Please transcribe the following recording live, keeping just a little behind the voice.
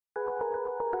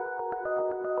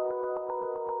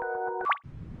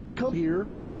come here.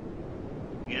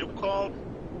 You called?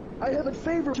 I have a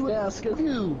favor to ask of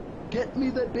you. Get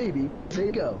me that baby. There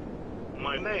you go.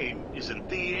 My name isn't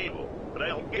Diego, but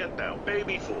I'll get that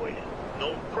baby for you.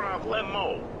 No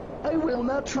problemo. I will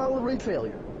not tolerate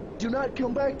failure. Do not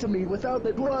come back to me without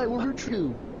that, or I will hurt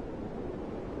you.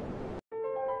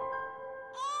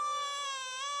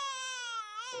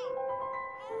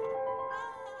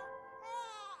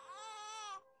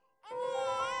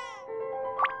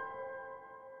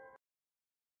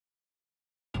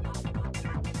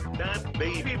 That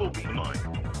baby will be mine.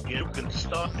 You can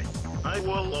stop me. I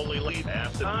will only leave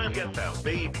after I get that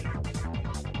baby.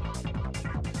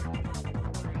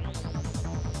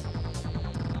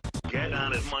 Get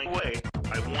out of my way.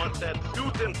 I want that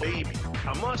mutant baby.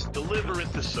 I must deliver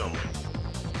it to someone.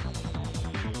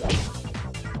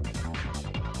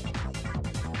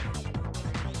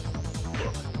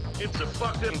 Look, it's a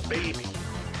fucking baby.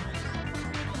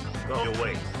 Go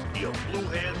away, you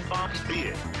blue-haired fox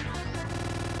beard.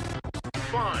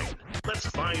 Fine, let's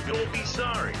find you'll be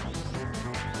sorry.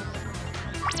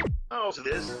 How's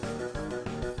this?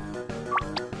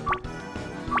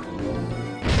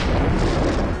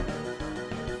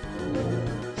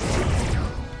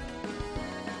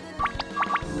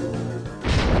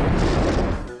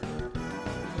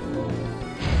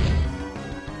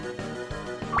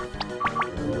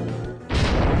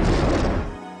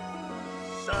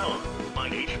 Now, my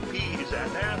HP is at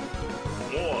half.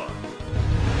 More.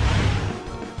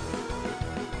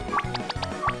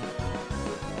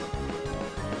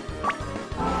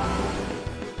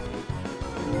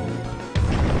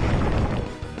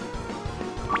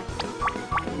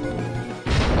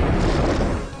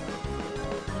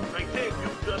 I think you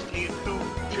just need to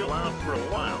chill out for a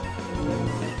while.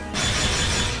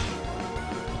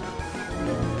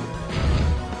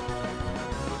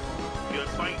 Your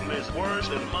fighting is worse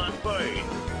than my pain.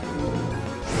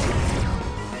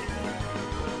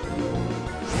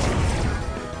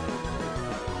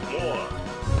 More.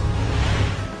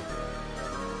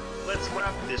 Let's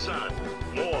wrap this up.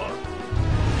 More.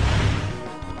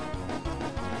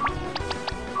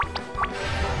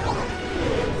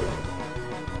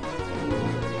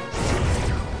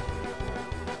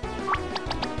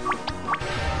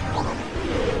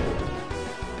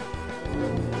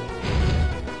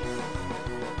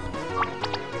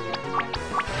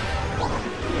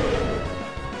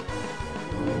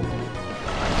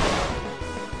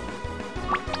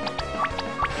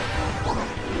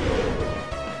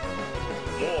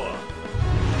 More.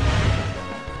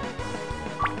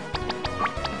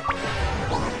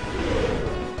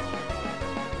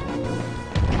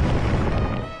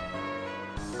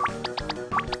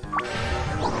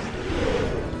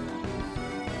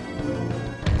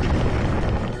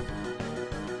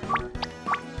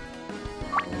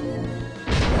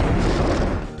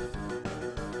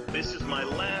 This is my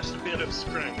last bit of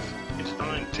strength. It's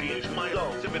time to use my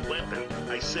ultimate weapon.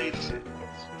 I say this.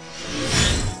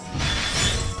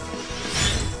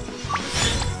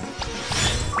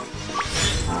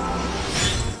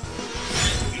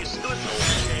 You stood no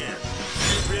chance.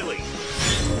 Really.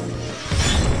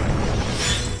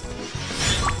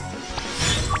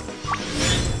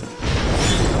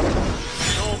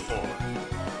 No more.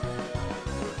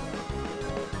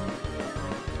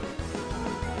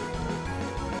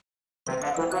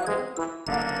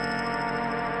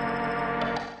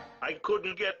 I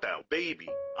couldn't get that baby.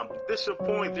 I'm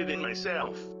disappointed in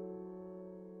myself.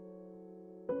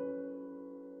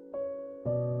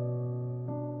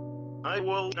 I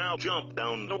will now jump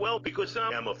down the well because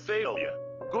I am a failure.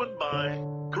 Goodbye,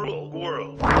 cruel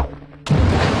world.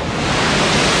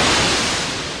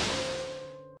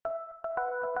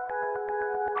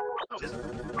 How's this?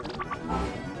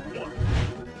 What?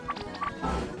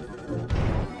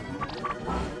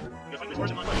 Your fight is worse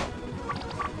than my fight.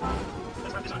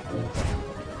 Let's wrap this up.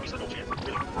 We still no chance,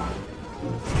 really.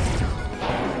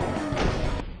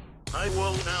 I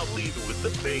will now leave you with the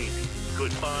baby.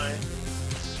 Goodbye.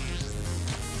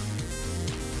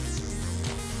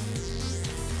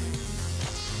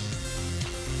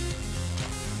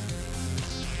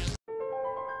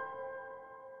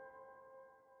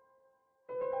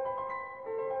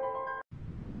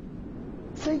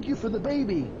 Thank you for the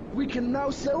baby. We can now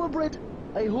celebrate.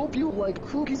 I hope you like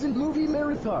cookies and movie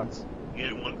marathons.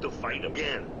 You want to fight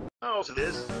again? How's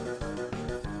this?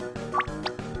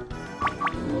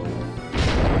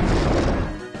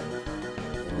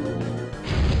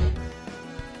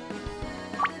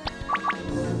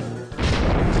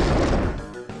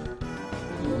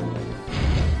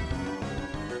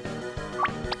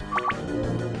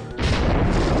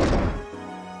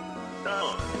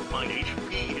 Down. My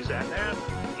HP is at half.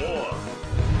 More.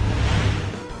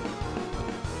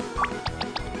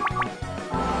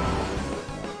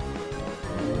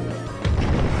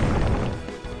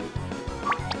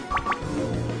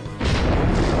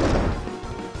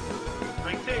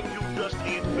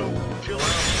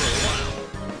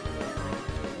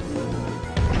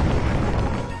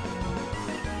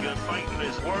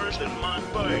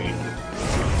 Bye.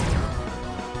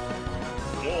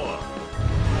 More.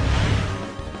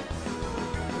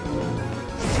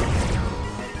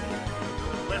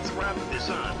 Let's wrap this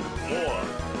on. More.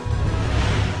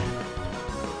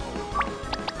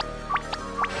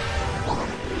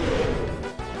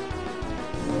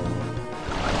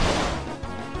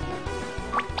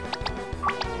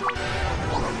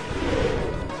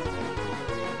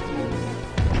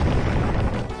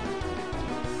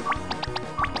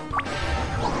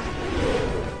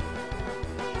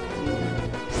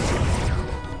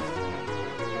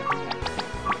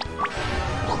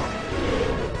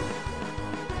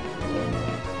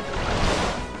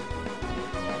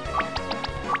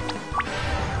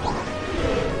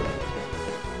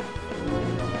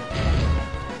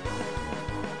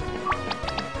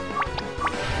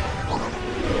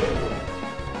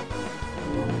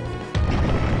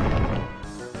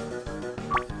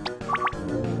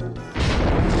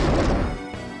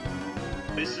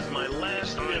 This is my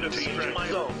last time to change my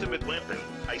ultimate weapon.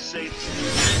 I say... You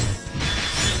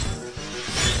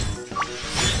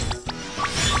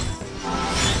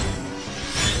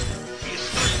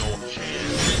stood no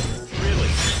chance.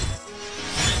 Really?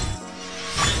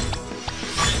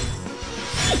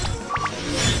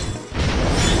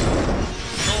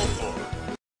 No more.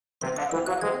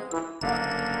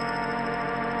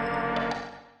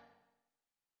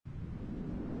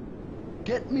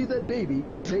 Get me that baby.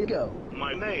 There you go.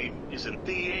 My name isn't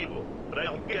Diego, but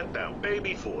I'll get that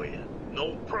baby for you.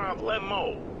 No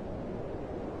problemo.